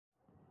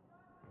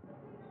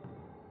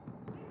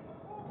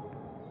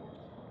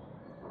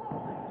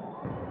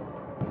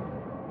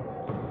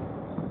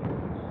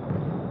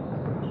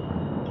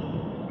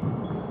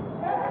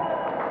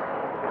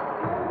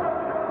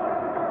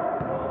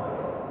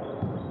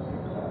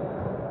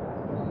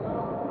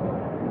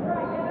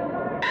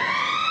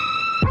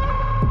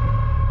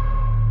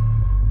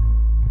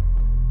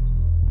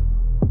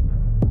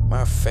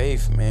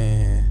faith,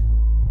 man,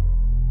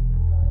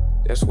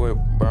 that's what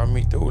brought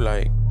me through.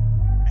 Like,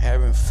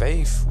 having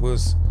faith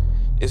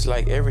it's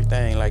like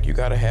everything. Like, you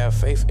gotta have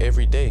faith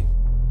every day.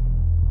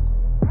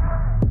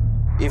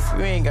 If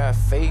you ain't got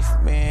faith,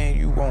 man,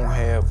 you won't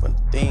have a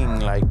thing,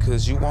 like,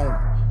 cause you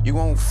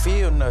won't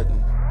feel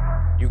nothing.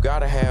 You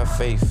gotta have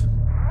faith.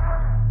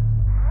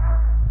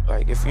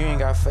 Like, if you ain't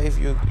got faith,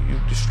 you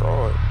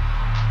destroyed.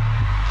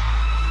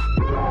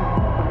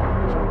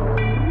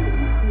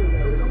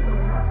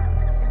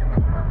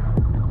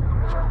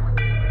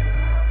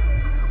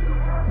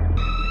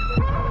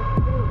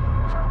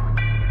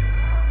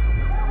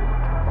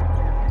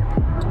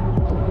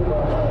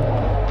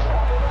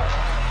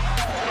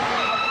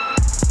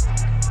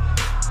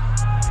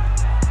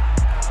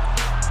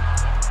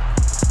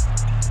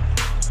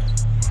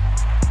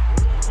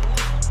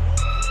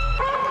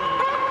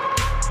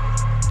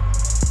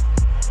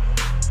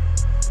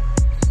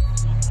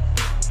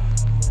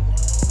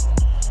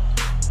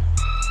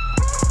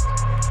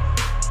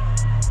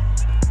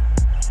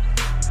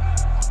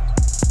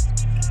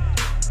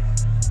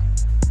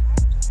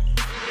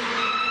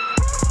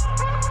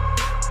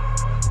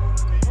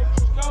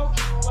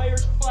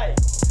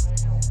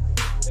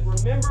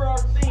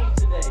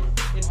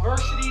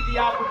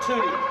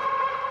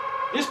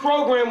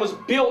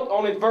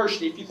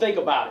 Adversity, if you think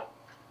about it.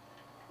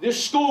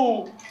 This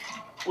school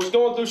was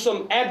going through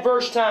some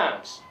adverse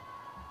times,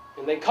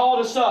 and they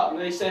called us up and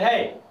they said,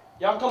 hey,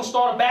 y'all come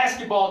start a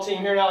basketball team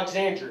here in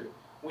Alexandria.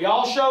 We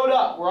all showed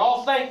up. We're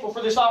all thankful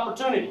for this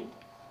opportunity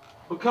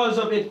because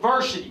of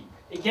adversity.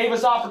 It gave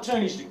us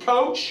opportunities to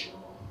coach,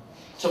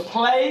 to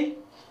play,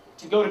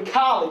 to go to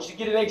college, to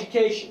get an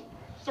education.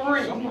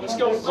 3. Let's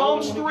go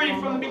Psalms 3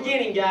 from the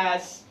beginning,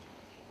 guys.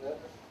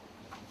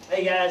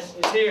 Hey guys,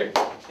 it's here.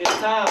 It's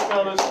time,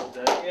 fellas.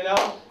 You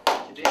know?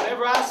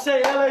 Whenever I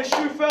say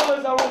LSU,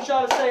 fellas, I want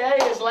y'all to say, hey,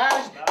 as loud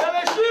as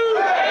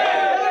LSU!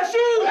 Hey!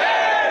 LSU!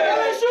 Hey!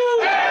 LSU!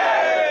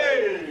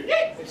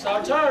 Hey! It's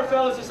our turn,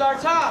 fellas. It's our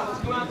time.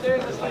 Let's go out there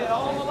and let's lay it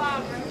all on the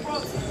line for the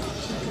front.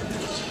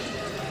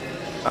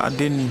 I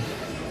didn't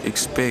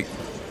expect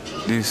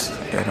this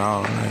at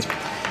all. Like,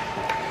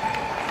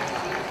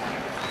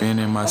 being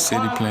in my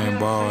city playing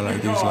ball,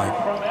 like, it's like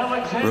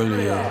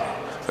really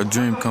a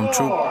dream come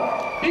true.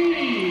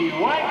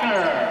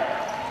 Wagner,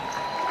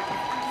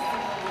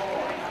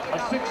 a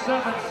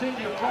 6'7"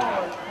 senior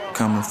forward.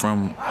 Coming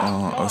from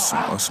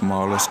a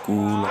smaller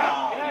school,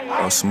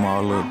 a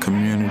smaller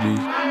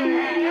community,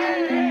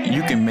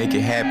 you can make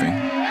it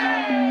happen.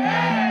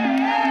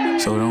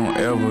 So don't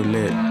ever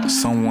let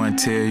someone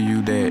tell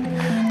you that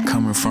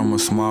coming from a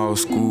small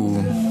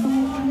school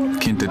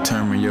can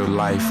determine your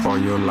life or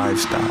your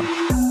lifestyle.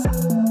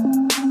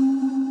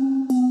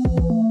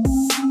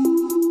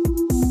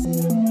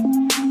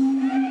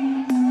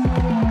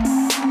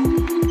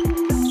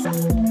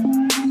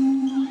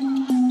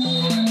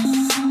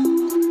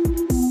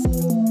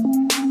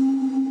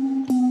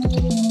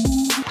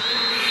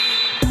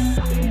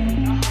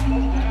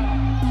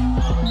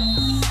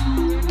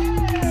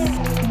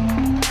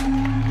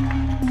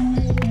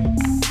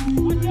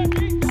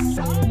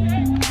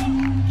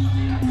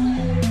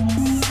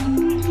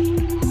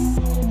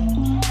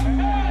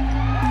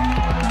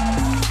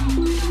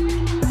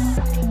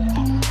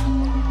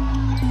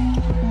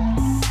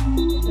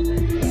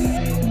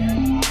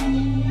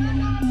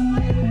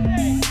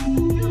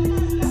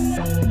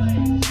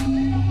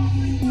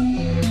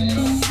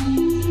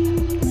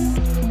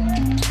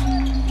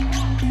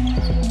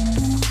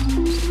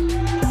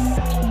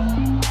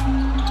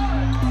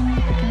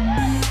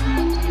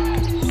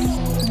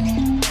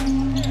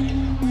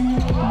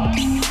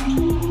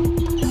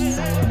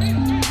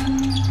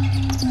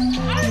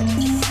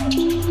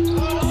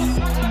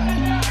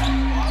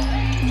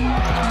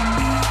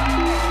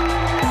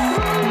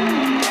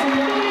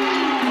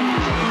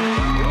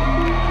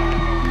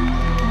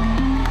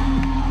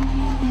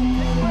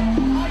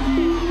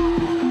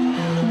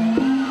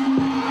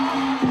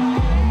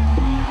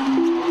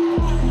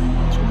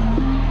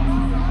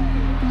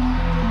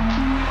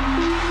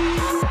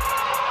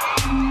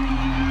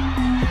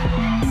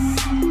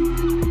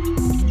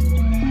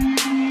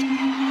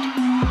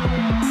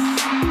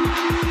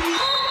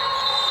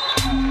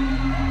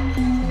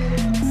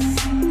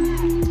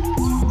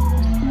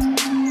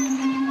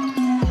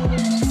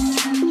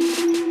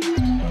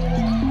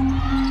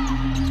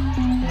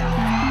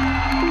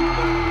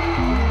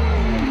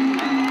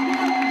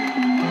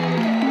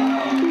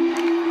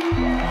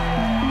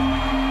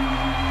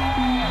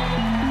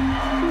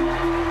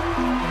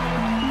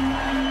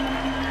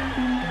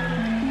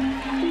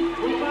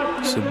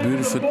 It's a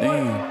beautiful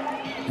thing.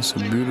 It's a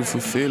beautiful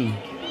feeling.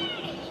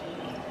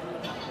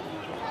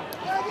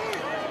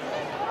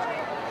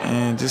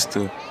 And just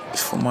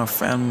for my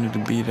family to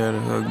be there to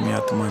hug me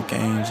after my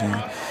games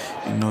and,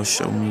 you know,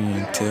 show me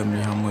and tell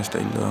me how much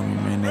they love me,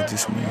 man, that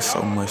just means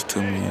so much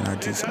to me, and I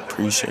just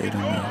appreciate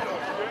them.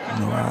 And,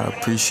 you know, I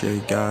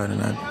appreciate God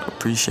and I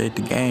appreciate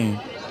the game.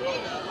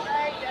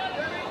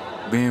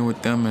 Being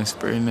with them and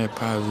spreading that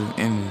positive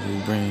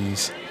energy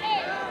brings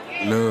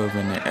love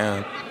in the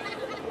air.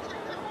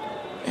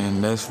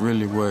 And that's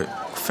really what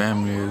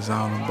family is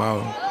all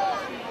about.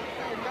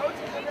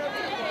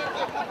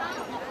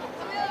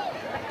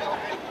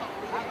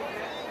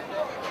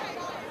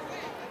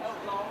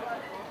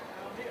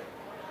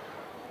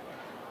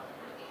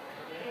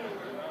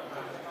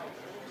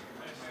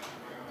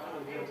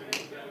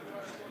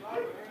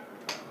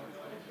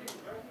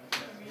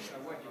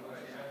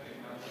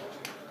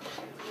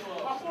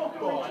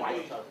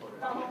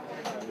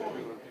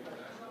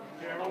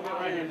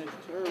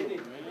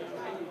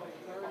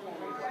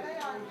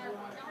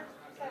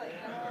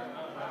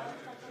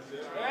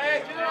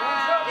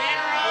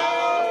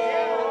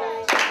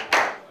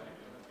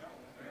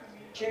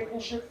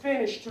 Championship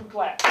finish, 2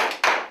 claps.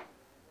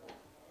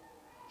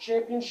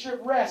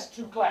 Championship rest,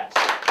 2 claps.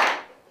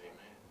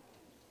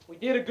 We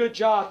did a good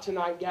job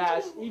tonight,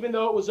 guys, even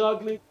though it was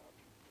ugly.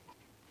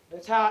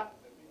 That's how it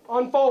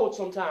unfolds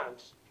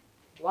sometimes.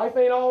 Life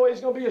ain't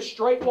always going to be a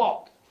straight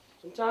walk.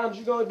 Sometimes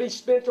you're going to be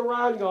spent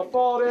around, you're going to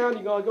fall down,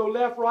 you're going to go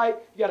left, right.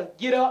 You got to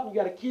get up, and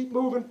you got to keep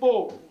moving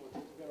forward.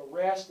 You're going to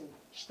rest and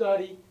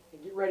study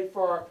and get ready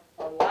for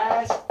our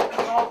last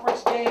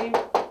conference game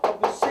of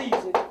the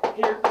season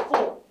here at the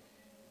Fort.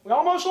 We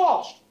almost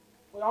lost.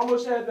 We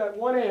almost had that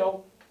 1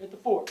 L at the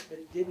Fort, but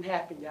it didn't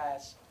happen,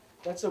 guys.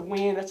 That's a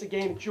win. That's a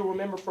game that you'll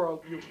remember for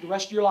the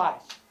rest of your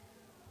life.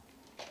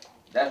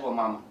 That's what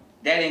Mama.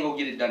 Dad ain't gonna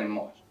get it done in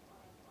March.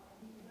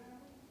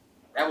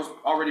 That was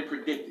already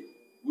predicted.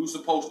 We were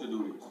supposed to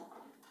do this.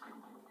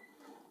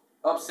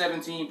 Up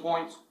 17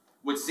 points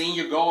with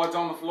senior guards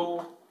on the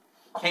floor,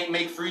 can't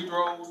make free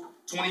throws,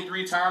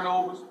 23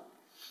 turnovers.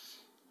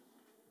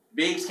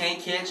 Bigs can't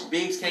catch,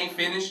 bigs can't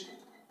finish.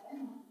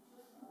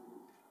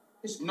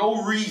 There's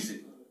no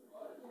reason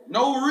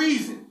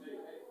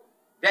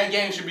that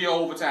game should be an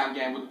overtime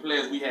game with the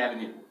players we have in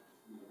here.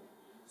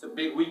 It's a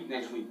big week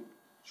next week.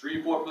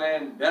 Shreveport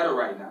playing better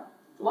right now.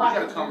 So we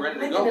gotta come ready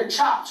to go. Licking their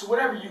chops,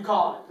 whatever you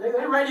call it.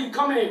 They're ready to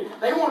come in here.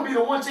 They want to be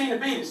the one team to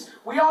beat us.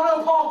 We all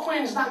know Paul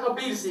Quinn's not going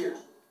to beat us here.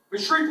 But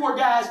Shreveport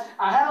guys,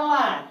 I had a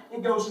line.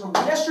 It goes from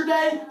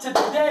yesterday to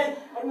today,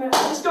 and then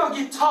it's going to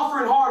get tougher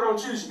and harder on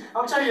Tuesday.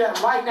 I'll tell you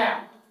that right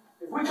now.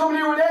 If we come in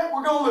here with that,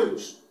 we're going to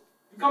lose.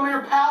 You come in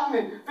here pouting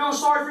and feeling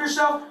sorry for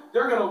yourself,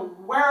 they're going to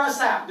wear us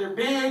out. They're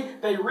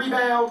big, they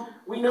rebound.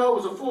 We know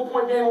it was a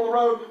 4-point game on the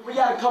road. We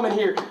got to come in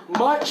here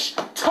much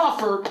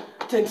tougher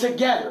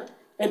together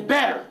and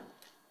better.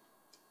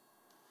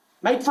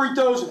 Make free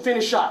throws and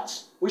finish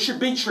shots. We should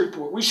beat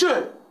Shreveport. We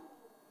should.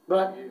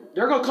 But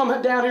they're going to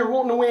come down here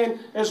wanting to win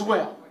as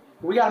well.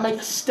 We got to make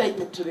a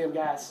statement to them,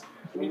 guys.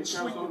 We need to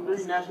sweep them.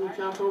 National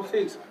champs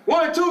 06.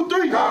 1, 2,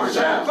 3. Conference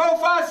champs. 4,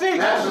 5, 6.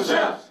 National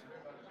champs.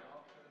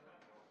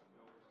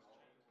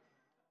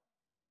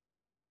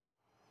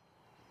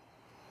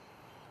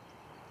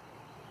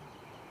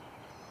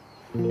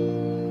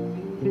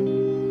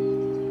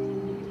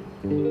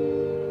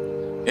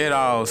 It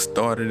all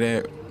started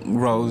at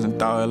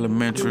Rosenthal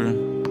Elementary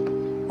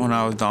when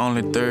I was the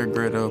only 3rd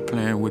grader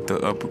playing with the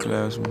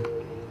upperclassmen.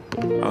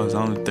 I was the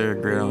only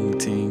 3rd grader on the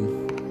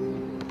team.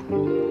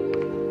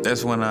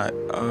 That's when I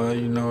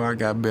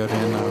got better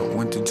and I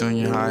went to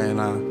junior high and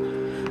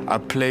I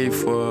played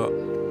for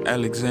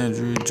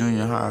Alexandria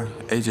Junior High,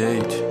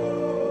 AJH.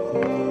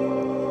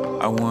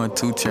 I won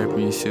 2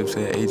 championships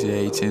at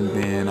AJH and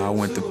then I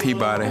went to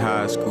Peabody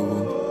High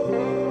School.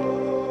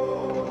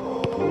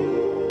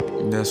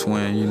 That's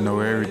when,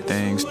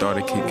 everything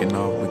started kicking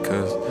off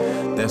because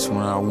that's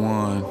when I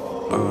won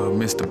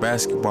Mr.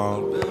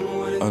 Basketball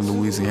of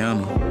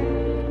Louisiana.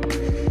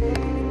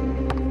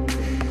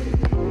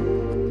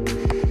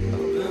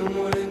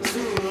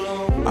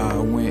 I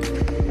went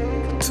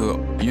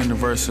to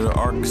University of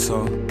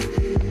Arkansas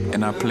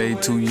and I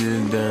played 2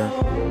 years there.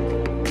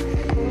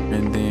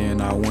 And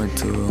then I went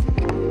to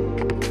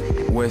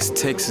West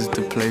Texas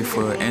to play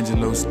for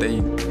Angelo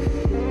State.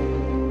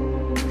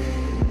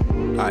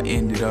 I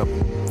ended up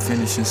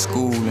finishing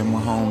school in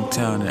my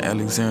hometown in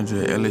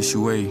Alexandria,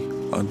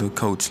 LSUA, under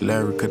Coach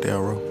Larry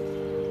Cadero.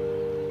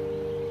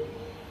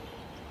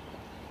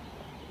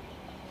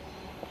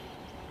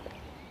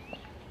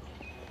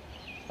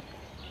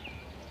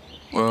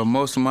 Well,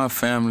 most of my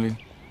family,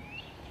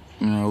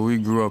 we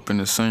grew up in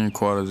the senior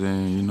quarters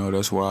and,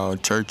 that's where our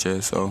church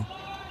is, so.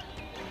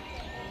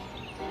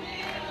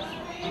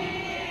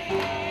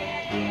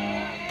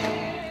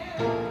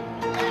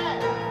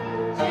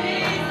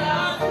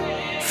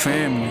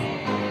 Family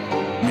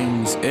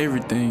means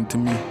everything to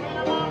me.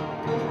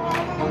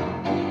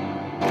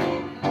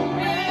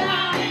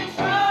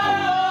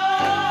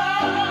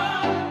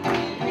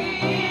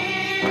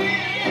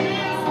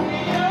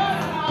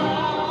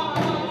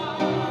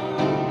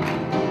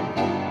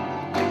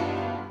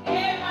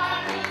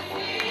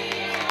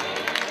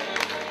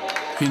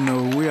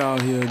 We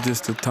out here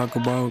just to talk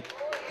about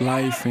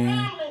life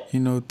and,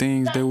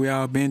 things that we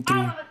all been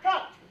through.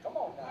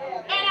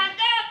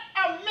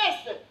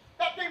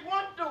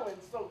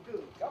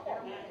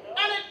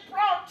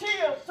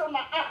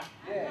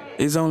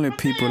 It's only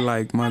people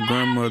like my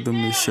grandmother,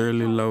 Miss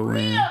Shirley Lowe,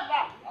 and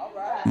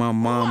my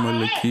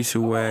mama, Dequavious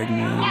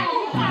Wagner,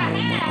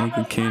 my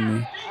Uncle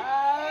Kenny.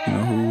 you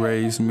know, who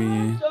raised me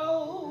and,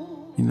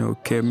 you know,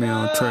 kept me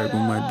on track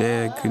when my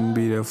dad couldn't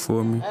be there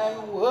for me.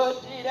 And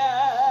what did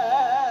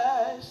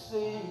I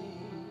see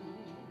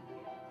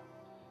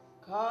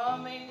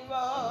coming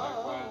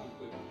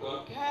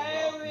from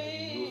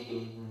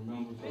carry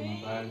remember from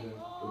the Bible,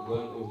 the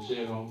blood that was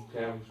shed on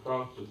Calvary's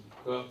cross, took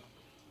the cup,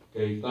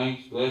 gave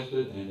thanks, blessed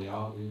it, and they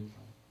all did.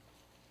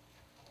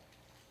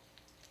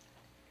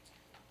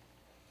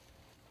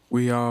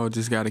 We all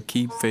just got to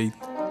keep faith.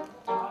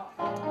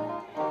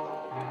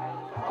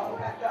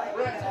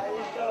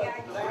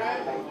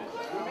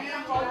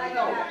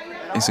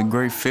 It's a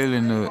great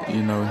feeling to,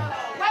 you know,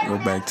 go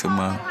back to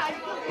my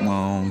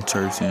own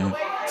church and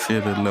feel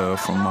the love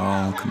from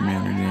my own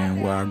community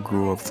and where I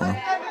grew up from.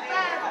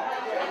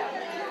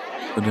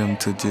 For them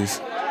to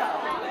just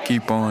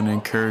keep on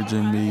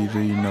encouraging me to,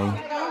 you know,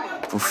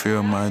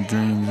 fulfill my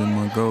dreams and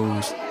my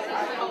goals.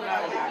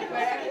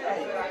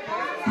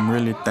 I'm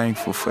really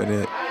thankful for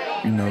that,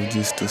 you know,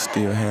 just to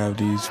still have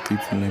these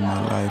people in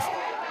my life.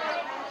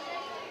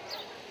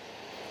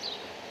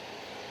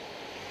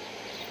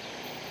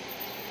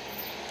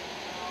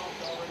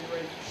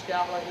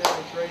 Scout right now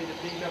is ready to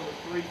be number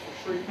 3 for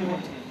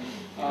Shreveport.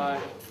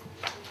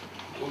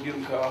 We'll give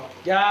them a call.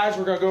 Guys,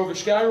 we're going to go over the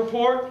scouting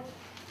report.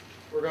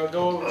 We're going to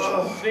go over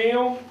some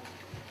film.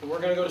 And we're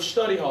going to go to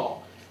study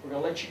hall. We're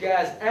going to let you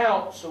guys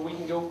out so we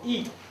can go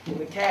eat in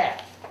the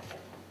cab.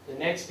 The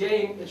next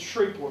game is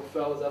Shreveport,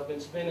 fellas. I've been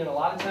spending a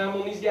lot of time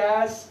on these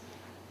guys.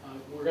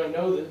 We're going to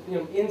know that, you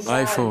know, inside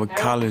Life of a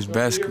college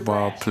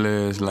basketball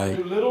player is like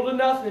do little to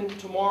nothing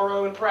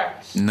tomorrow in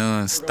practice.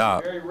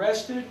 non-stop. We're going to be very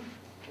rested.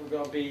 We're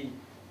going to be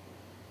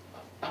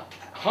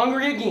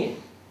hungry again.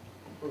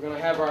 We're going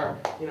to have our,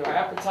 you know,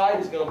 appetite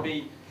is going to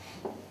be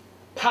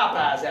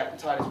Popeye's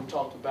appetite, as we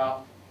talked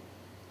about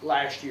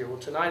last year. Well,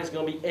 tonight is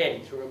going to be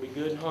Eddie's. We're going to be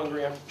good and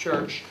hungry after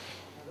church.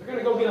 They're going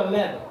to go get a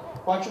lemon.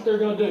 Watch what they're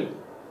going to do.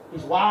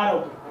 He's wide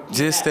open.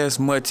 Just as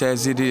much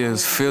as it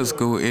is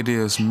physical, it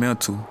is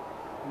mental.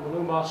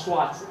 Lomaga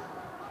swats it.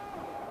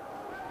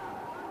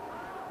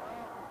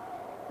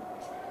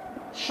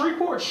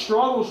 Shreveport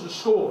struggles to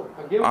score.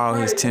 All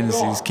his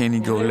tendencies, can he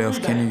go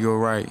left, can he go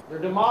right? They're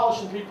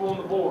demolishing people on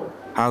the board.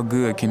 How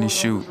good can he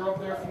shoot?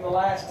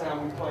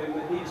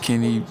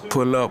 Can he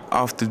pull up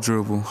off the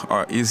dribble?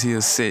 Or is he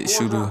a set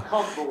shooter?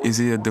 Is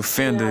he a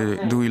defender?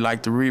 Do he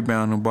like to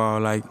rebound the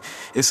ball? Like,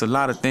 it's a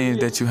lot of things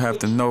that you have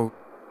to know.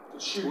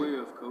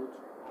 12, coach.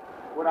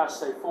 What'd I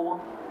say,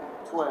 4?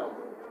 12.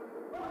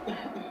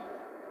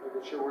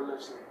 Making sure we're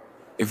listening.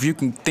 If you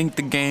can think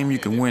the game, you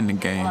can win the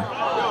game.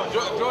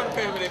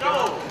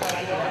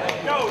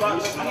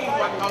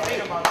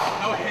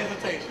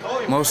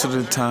 Most of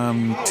the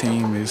time, the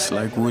team is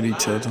like with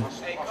each other.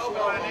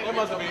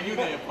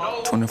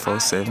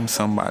 24/7,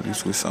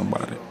 somebody's with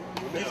somebody.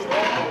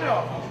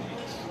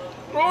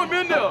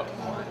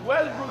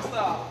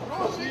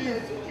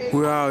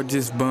 We're all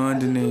just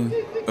bonding and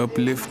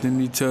uplifting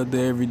each other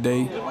every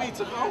day,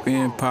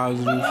 being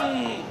positive,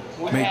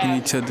 making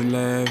each other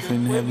laugh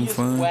and having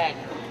fun.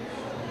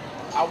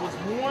 I was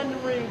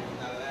wondering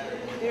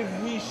if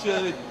we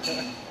should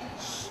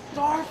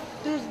start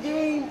this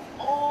game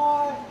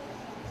or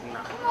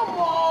come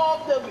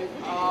off of it.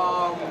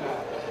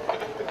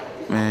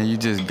 Man, you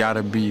just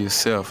gotta be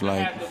yourself.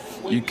 Like,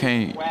 you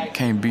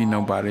can't be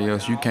nobody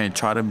else. You can't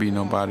try to be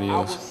nobody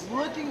else.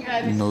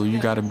 You know, you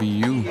gotta be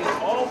you.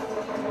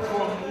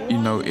 You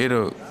know,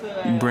 it'll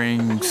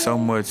bring so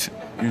much,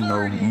 you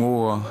know,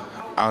 more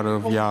out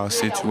of y'all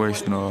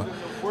situation or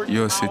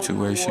your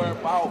situation,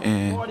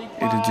 and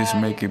it'll just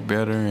make it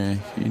better, and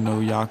you know,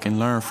 y'all can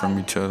learn from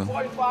each other.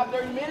 45,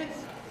 30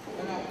 minutes.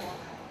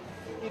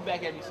 Get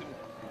back at me soon.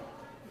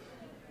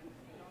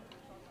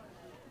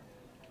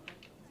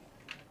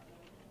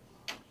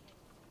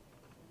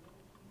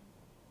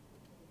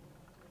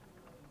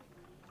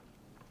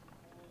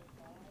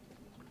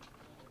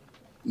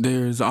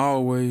 There's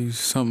always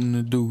something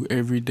to do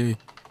every day.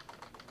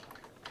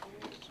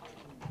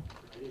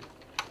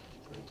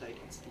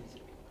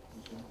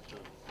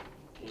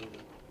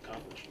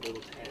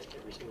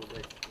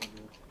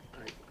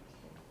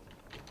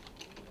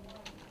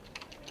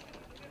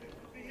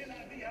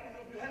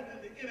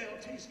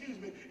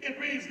 It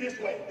reads this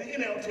way, the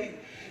NLT.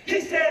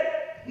 He said,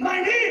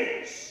 "Mine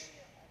ears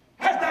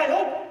hast thou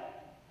opened,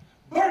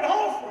 burnt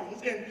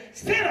offerings and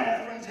sin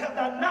offerings have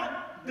thou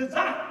not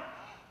desired.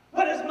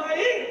 What is my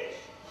ears?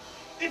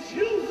 It's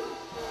you.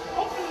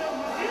 Open up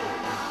my ears."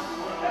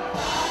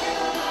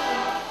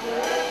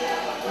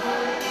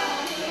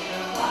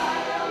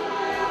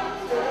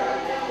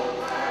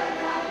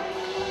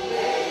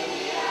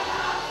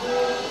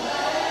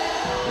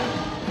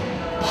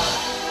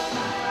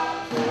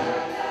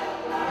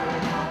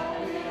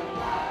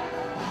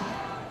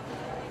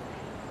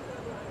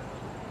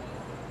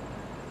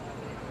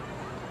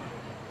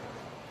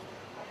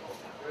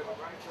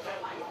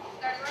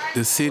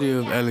 The city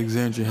of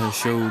Alexandria has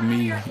showed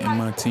me and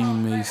my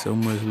teammates so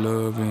much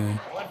love, and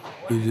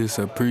we just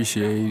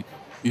appreciate,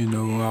 you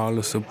know, all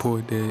the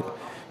support that,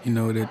 you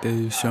know, that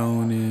they've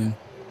shown, and,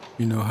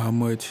 you know, how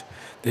much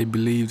they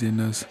believed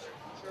in us.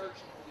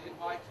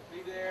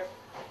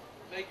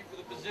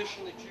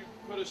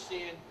 us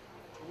in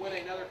to win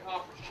another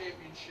conference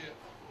championship.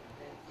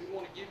 And we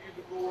want to give you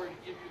the glory, to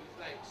give you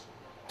the thanks.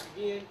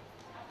 Again,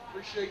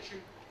 appreciate you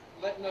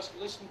letting us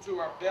listen to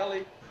our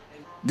belly.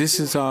 This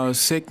is our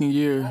second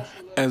year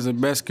as a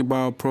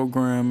basketball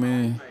program,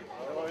 and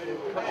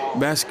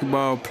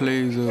basketball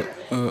plays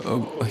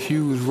a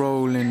huge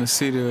role in the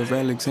city of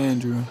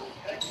Alexandria.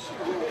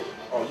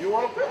 Oh, you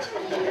want a picture?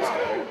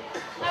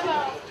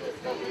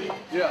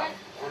 Yeah.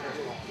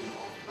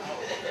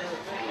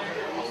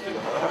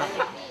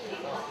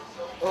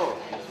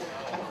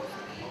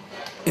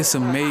 It's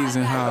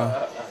amazing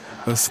how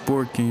a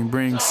sport can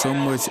bring so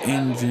much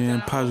energy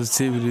and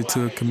positivity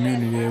to a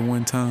community at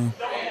one time.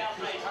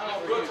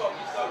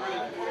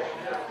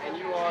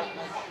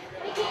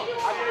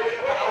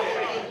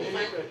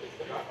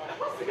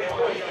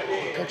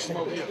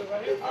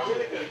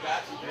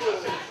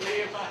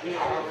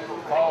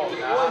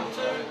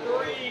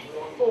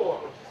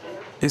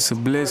 It's a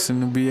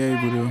blessing to be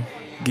able to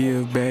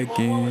give back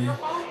and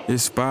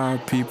inspire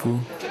people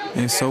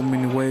in so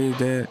many ways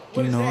that,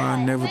 you know,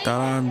 I never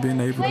thought I'd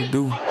been able to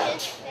do.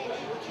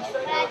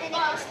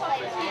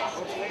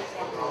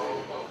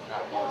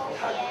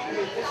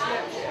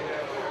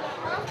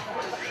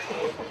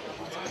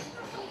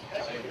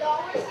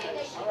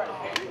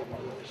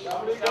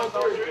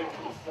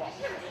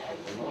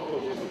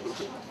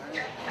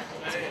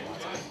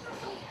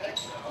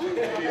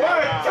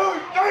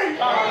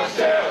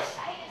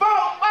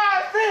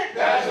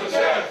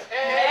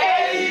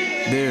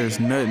 There's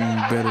nothing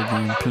better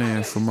than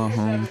playing for my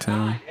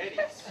hometown.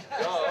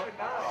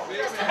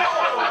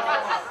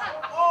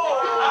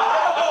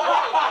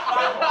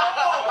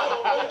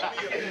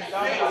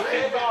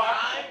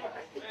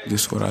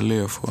 This is what I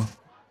live for.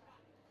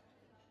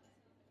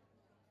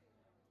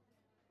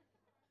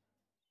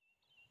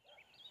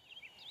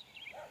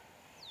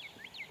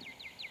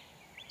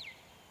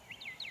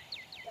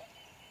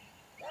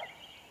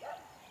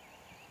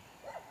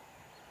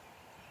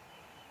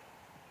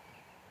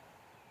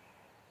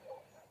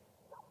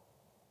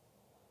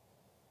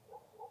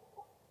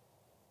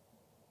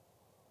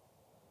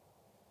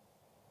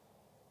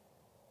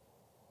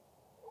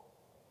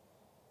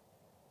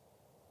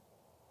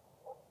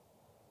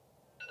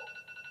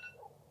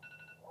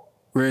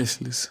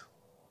 Restless.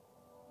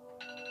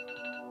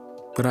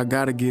 But I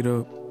gotta get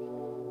up.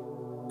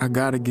 I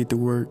gotta get to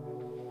work.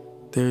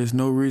 There is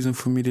no reason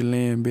for me to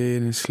lay in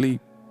bed and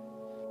sleep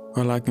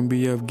while I can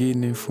be up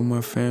getting it for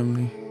my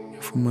family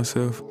and for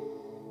myself.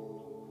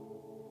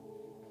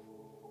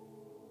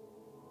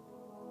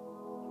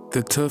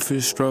 The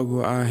toughest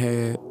struggle I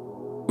had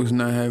was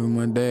not having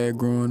my dad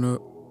growing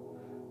up.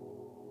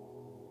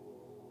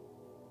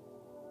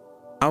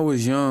 I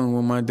was young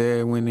when my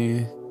dad went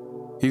in.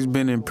 He's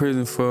been in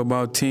prison for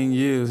about 10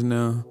 years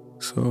now,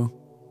 so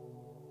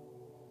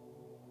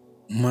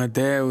my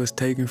dad was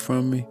taken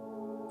from me.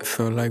 It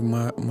felt like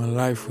my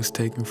life was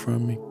taken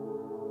from me.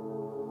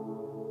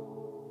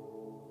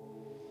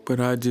 But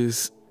I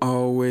just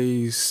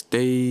always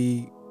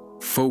stayed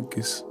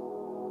focused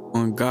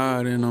on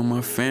God and on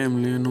my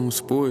family and on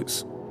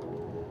sports.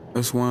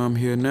 That's why I'm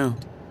here now.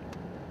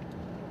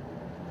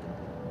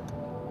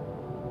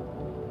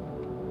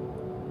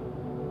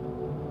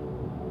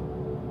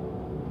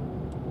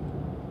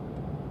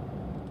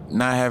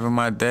 Not having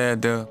my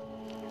dad there,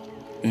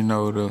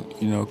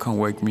 to come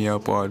wake me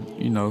up or,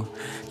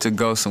 to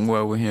go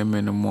somewhere with him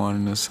in the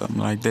morning or something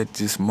like that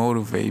just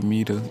motivate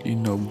me to,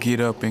 get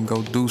up and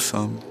go do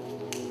something.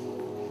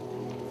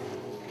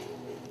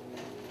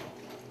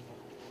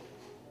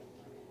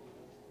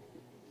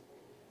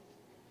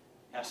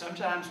 Now,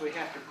 sometimes we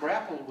have to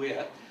grapple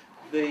with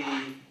the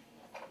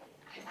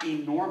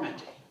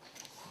enormity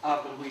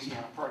of the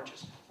Louisiana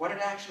Purchase, what it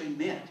actually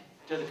meant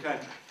to the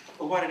country.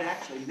 But what it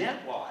actually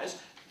meant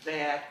was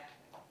that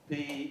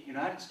the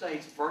United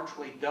States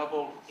virtually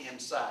doubled in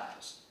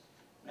size.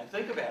 Now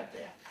think about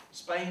that.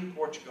 Spain,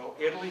 Portugal,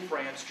 Italy,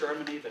 France,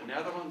 Germany, the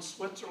Netherlands,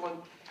 Switzerland,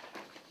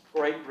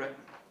 Great Britain.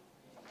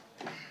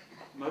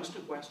 Most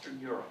of Western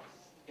Europe,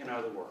 in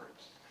other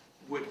words,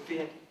 would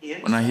fit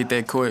inside. When I hit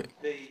that court,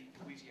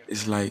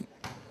 it's like,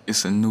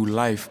 it's a new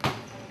life.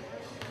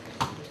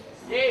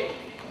 Yeah.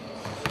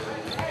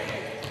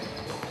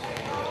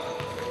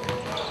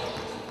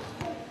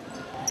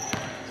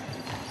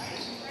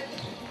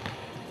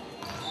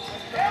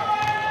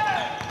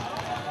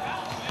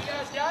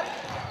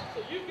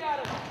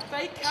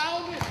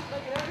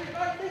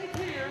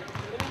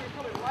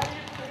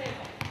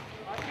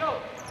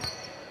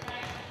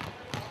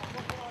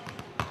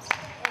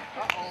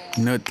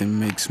 Nothing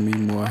makes me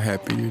more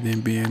happier than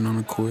being on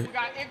the court.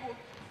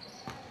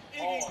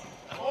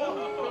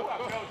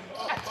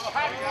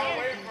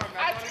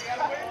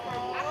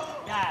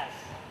 Guys,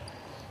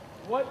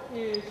 what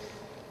is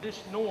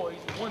this noise?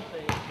 One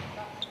thing.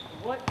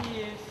 What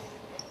is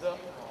the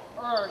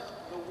earth,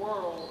 the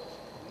world,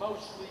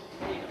 mostly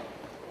made of?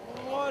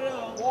 Water.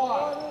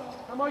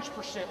 How much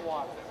percent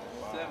water?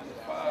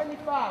 75.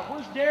 75.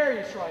 Where's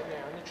Darius right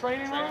now? In the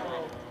training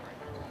room?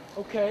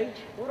 Okay.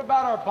 What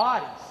about our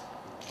bodies?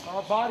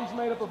 Our body's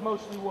made up of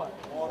mostly what?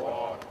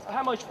 Water.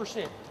 How much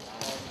percent?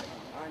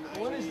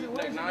 When is it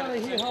gonna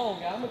hit home,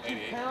 guys? I'm gonna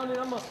keep pounding.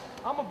 I'm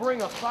gonna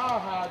bring a fire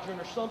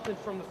hydrant or something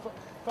from the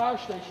fire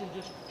station,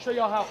 just show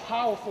y'all how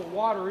powerful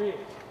water is,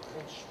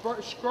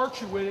 and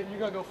skirt you with it, and you're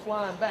gonna go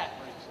flying back.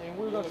 And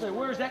we're gonna say,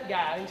 "Where's that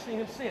guy? I ain't seen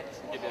him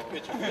since." Get that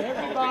picture.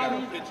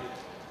 Everybody. You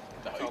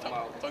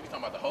talking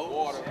about the whole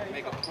water,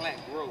 make a plant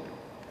grow.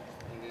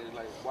 And then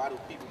like, why do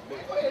people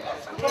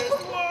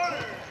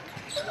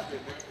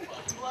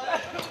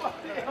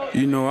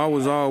You know, I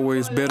was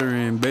always better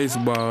in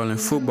baseball and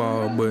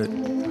football, but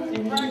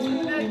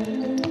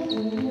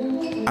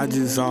I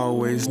just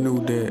always knew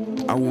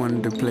that I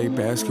wanted to play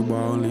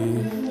basketball,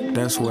 and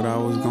that's what I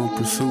was gonna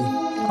pursue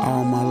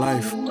all my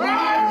life.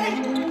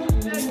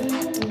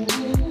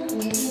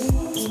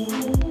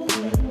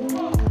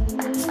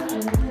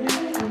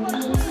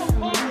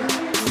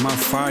 My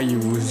fire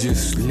was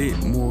just lit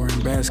more in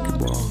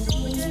basketball.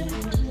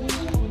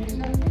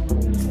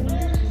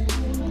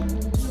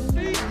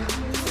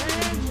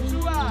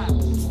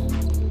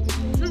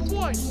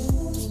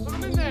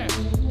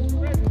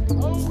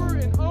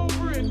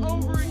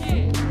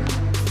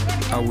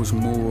 I was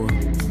more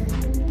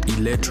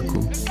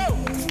electrical.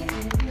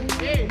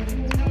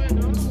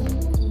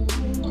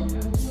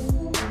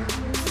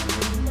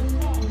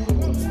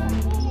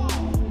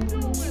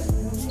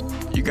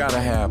 You gotta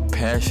have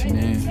passion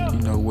in,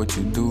 what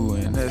you do,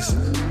 and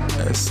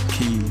that's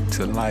key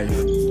to life.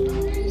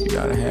 You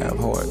gotta have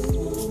heart.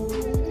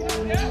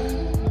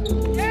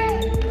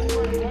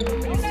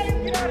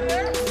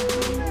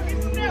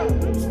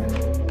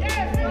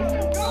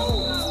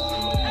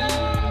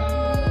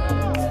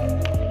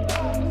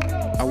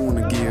 I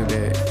wanna give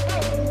that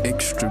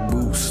extra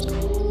boost.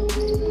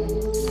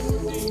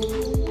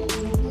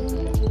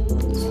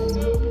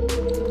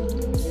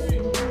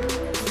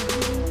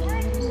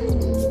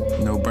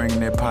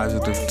 Bringing that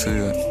positive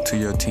to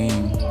your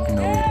team,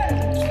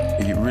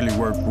 it really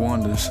worked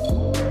wonders.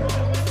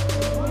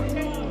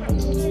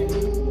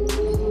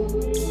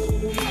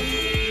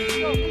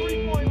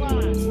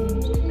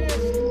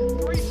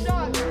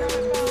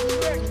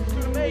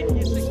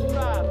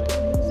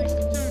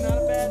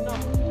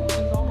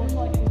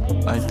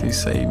 Like they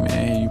say,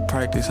 man, you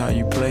practice how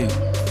you play.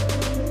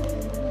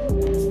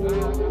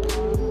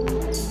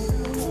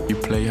 You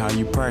play how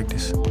you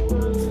practice.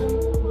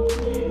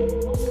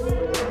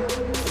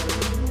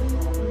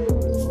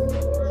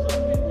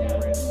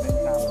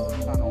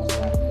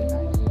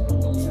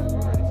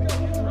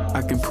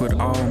 I can put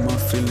all my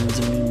feelings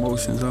and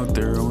emotions out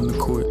there on the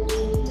court.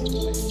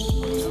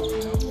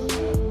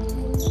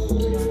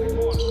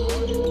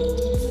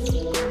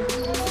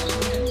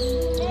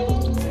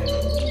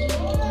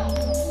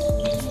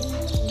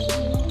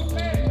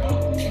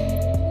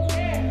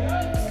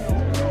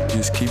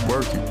 Just keep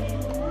working.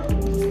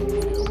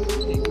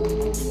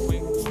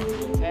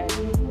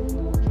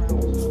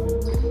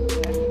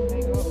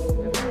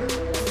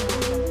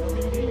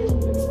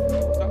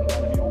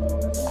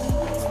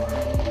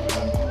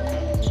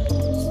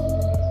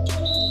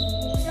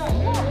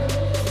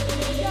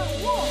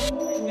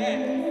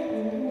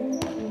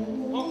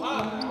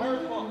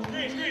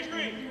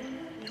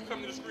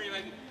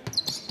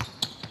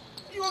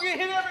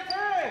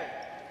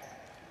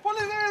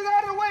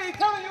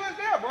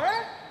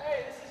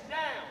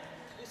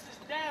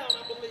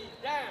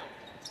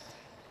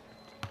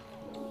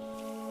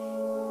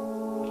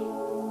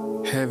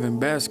 Having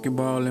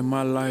basketball in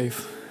my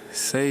life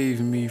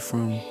saved me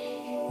from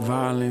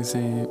violence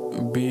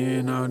and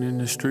being out in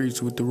the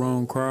streets with the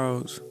wrong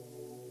crowds.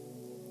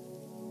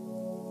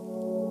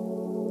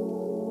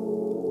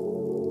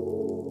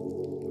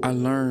 I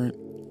learned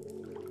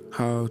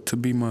how to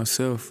be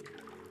myself.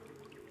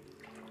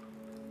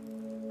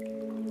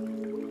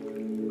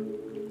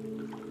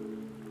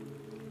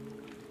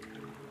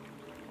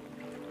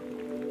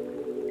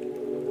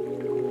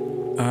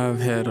 I've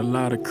had a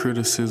lot of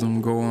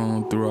criticism go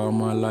on throughout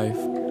my life.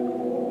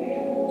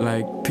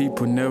 Like,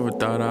 people never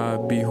thought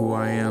I'd be who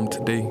I am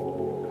today.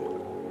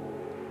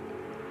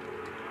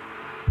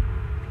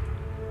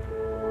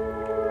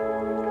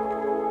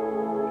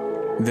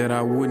 That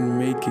I wouldn't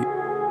make it.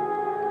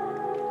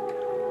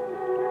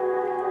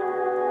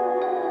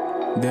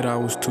 That I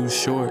was too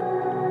short.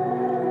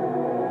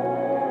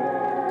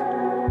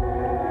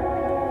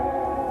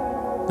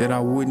 That I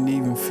wouldn't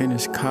even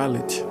finish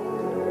college.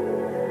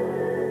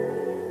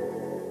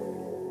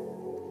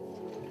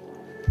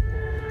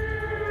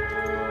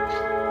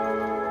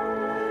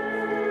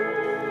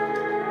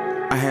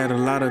 I had a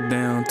lot of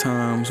down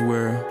times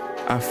where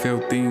I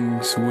felt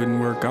things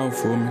wouldn't work out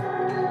for me.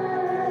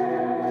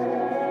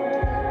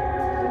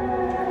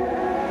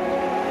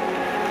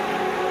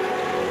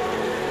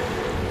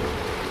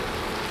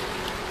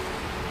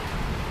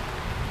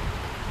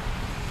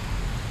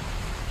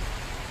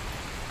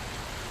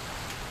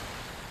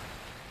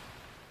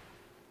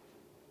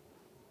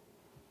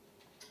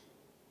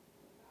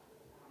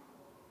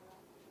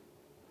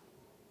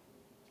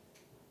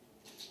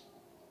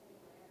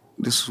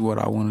 This is what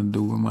I want to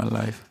do with my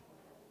life.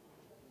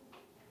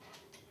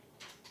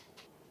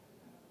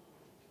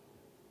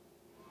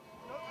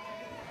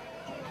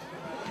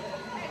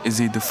 It's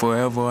either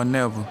forever or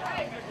never.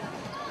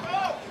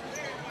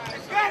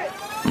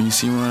 When you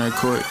see me on that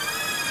court,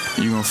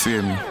 you gonna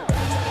fear me.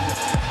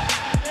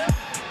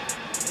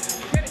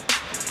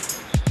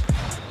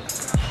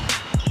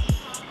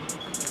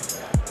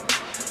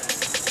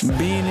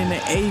 Being in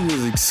the A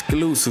was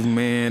exclusive,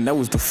 man. That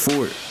was the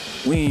fort.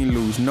 We ain't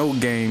lose no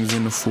games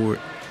in the fort.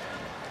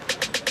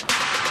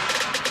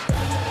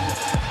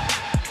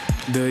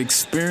 The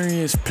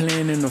experience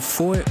playing in the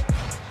fort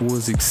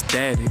was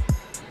ecstatic.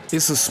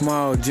 It's a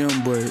small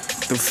gym, but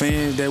the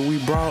fans that we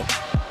brought,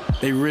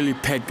 they really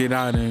packed it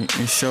out and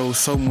showed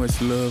so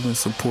much love and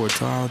support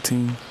to our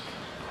team.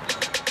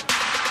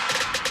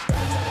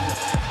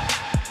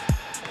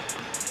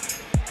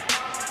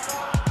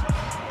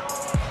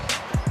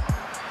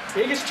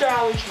 Biggest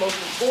challenge, most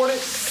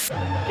important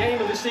game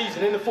of the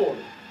season in the fort.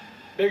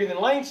 Bigger than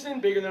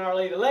Langston, bigger than Our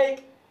Lady of the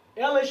Lake.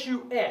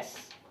 LSUS.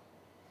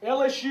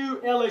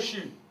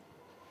 LSU.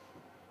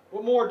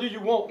 What more do you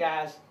want,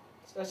 guys?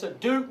 That's a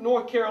Duke,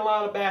 North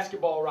Carolina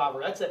basketball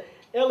rivalry. That's a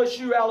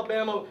LSU,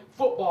 Alabama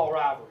football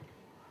rivalry.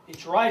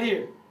 It's right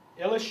here.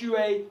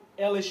 LSUA,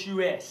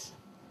 LSUS.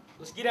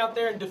 Let's get out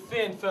there and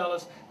defend,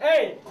 fellas.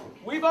 Hey,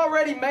 we've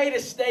already made a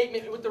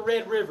statement with the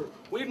Red River.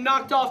 We've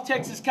knocked off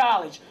Texas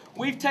College.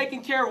 We've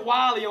taken care of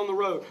Wiley on the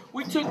road.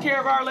 We took care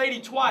of Our Lady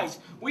twice.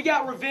 We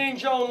got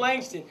revenge on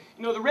Langston.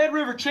 You know, the Red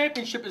River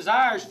Championship is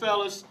ours,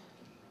 fellas.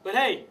 But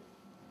hey,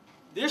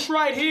 this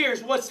right here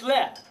is what's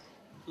left.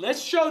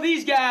 Let's show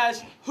these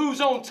guys who's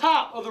on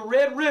top of the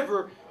Red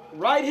River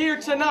right here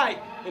tonight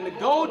in the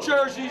gold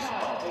jerseys,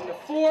 in the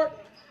fort,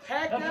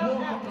 packed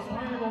out.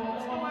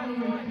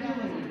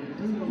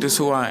 This is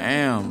who I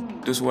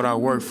am. This is what I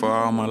worked for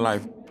all my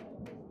life.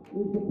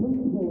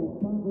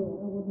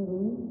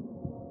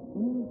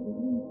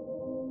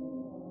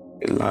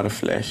 A lot of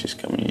flashes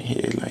coming in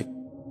here, like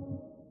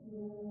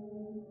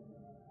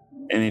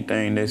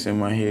anything that's in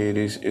my head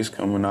is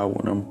coming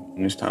out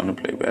when it's time to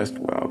play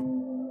basketball.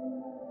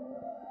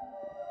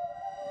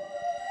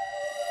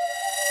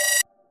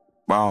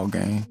 Ball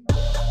game.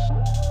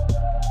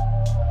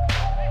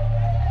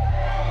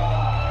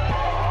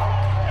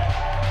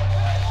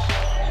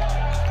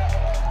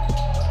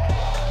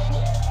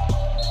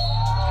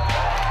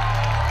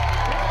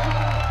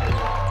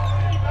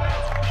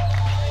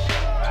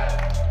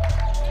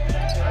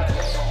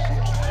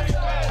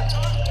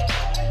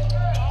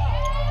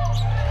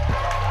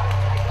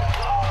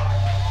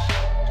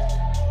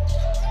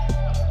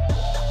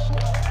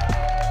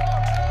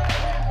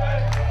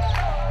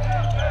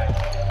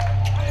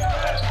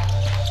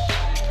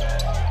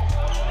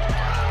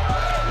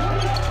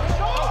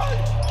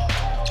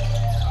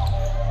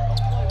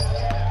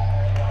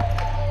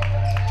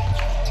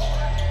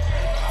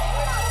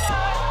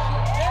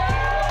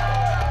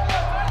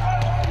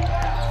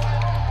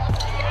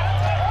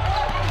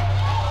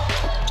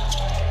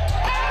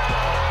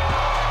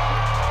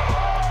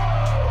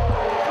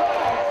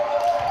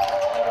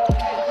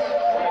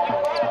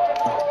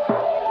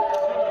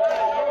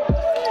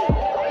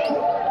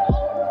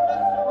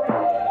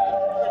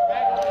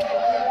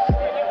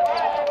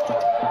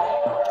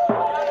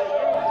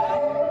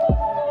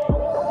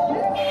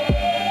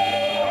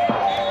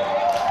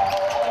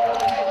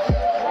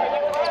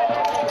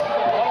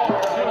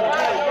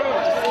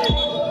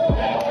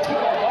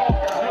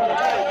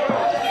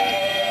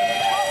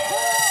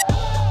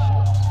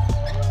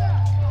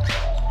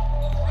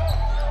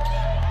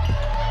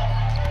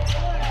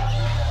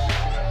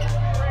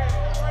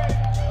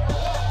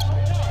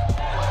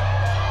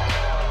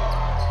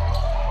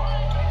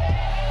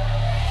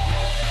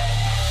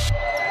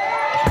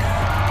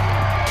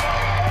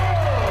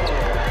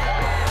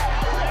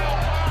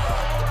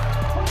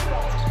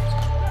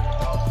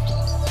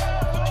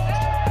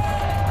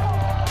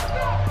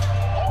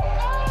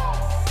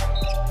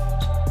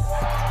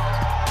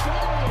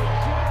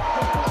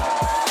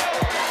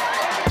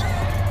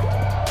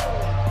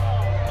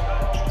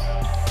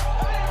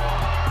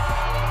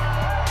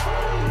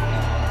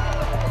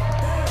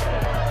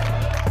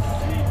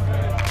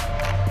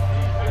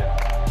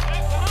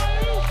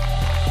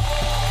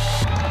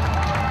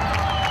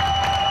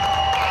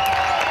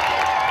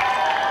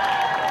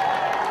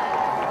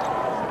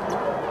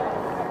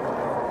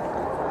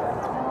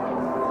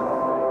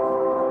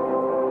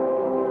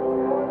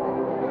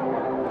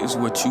 It's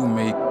what you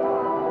make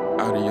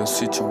out of your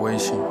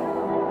situation.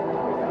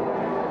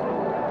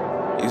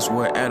 It's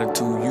what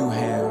attitude you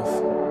have.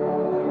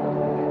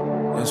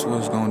 That's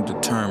what's gonna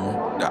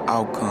determine the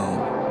outcome.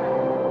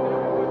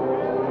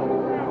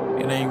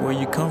 It ain't where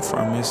you come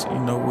from, it's, you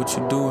know, what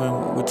you do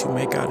and what you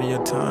make out of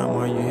your time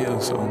while you're here,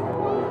 so.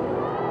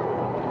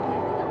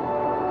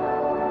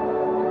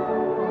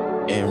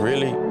 And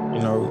really, you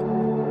know,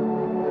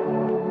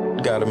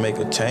 you gotta make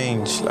a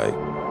change, like,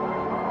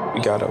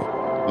 you gotta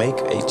make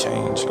a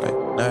change, like,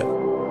 not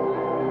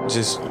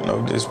just, you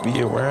know, just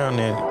be around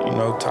and, you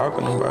know,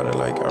 talking about it.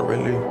 Like,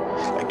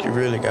 you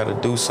really gotta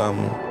do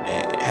something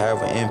and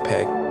have an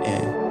impact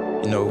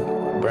and, you know,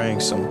 bring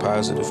some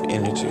positive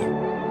energy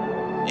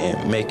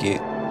and make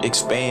it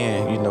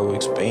expand, you know,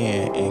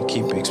 expand and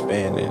keep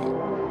expanding.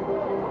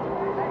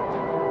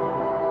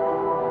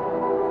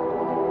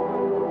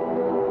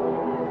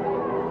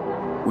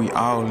 We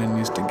all in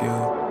this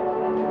together.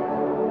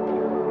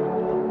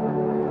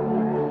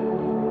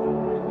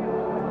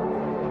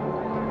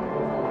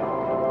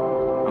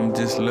 I'm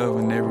just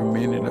loving every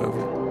minute of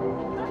it.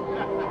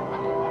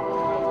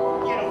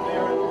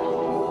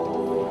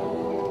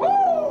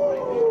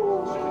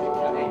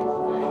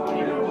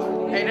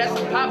 Hey, that's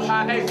some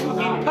Popeyes. Hey, we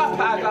eating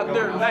Popeyes out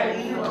there.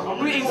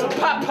 Hey, we eating some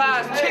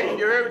Popeyes chicken.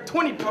 You heard?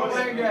 20 piece. We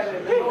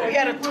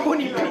got a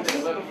 20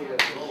 piece.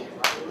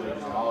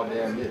 All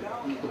damn it.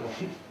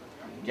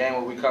 Game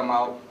where we come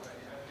out,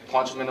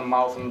 punch them in the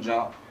mouth from the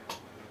jump,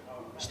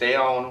 stay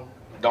on them.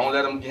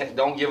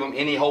 Don't give them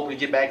any hope to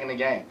get back in the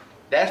game.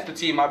 That's the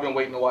team I've been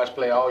waiting to watch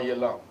play all year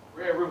long.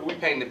 We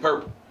painted it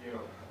purple.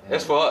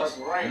 That's for us.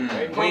 We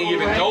ain't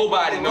giving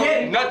nobody we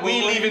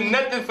ain't leaving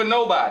nothing for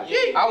nobody.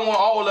 I want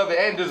all of it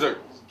and dessert.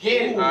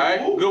 All right,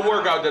 good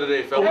work out there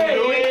today, fellas.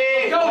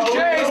 Hey, Coach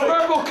J's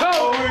purple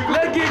coat.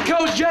 Let's get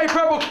Coach J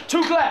purple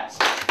 2 class.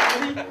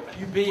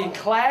 You be in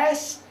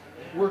class.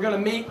 We're gonna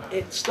meet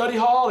at study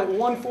hall at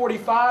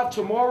 1:45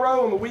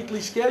 tomorrow on the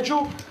weekly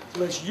schedule.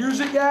 Let's use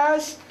it,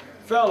 guys.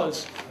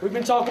 Fellas, we've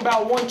been talking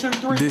about 1, 2,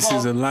 3. This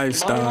is a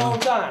lifestyle. Long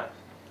time.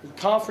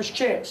 Conference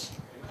champs.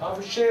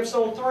 Conference champs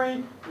on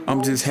 3.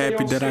 I'm just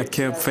happy that I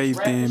kept faith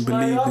and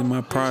believed in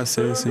my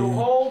process and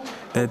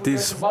that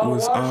this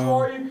was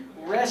all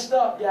Rest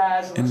up,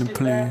 guys. in the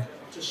plan.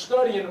 To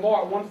studying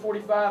tomorrow at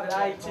 1:45 at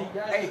IET.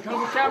 Hey,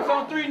 conference champs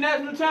on 3,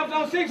 national champs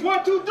on 6.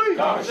 1, 2, 3.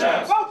 Conference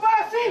champs. 4,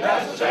 5, 6.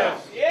 National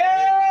champs.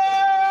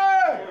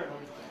 Yeah!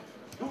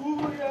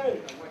 Ooh, yeah.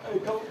 Hey,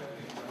 coach.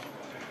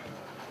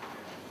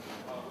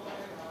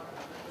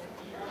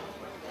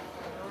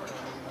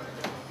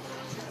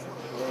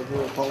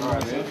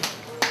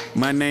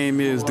 My name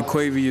is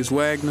Dequavious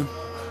Wagner.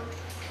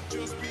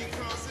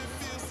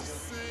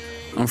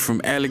 I'm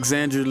from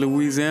Alexandria,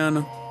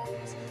 Louisiana.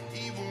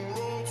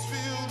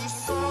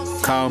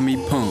 Call me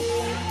Pump.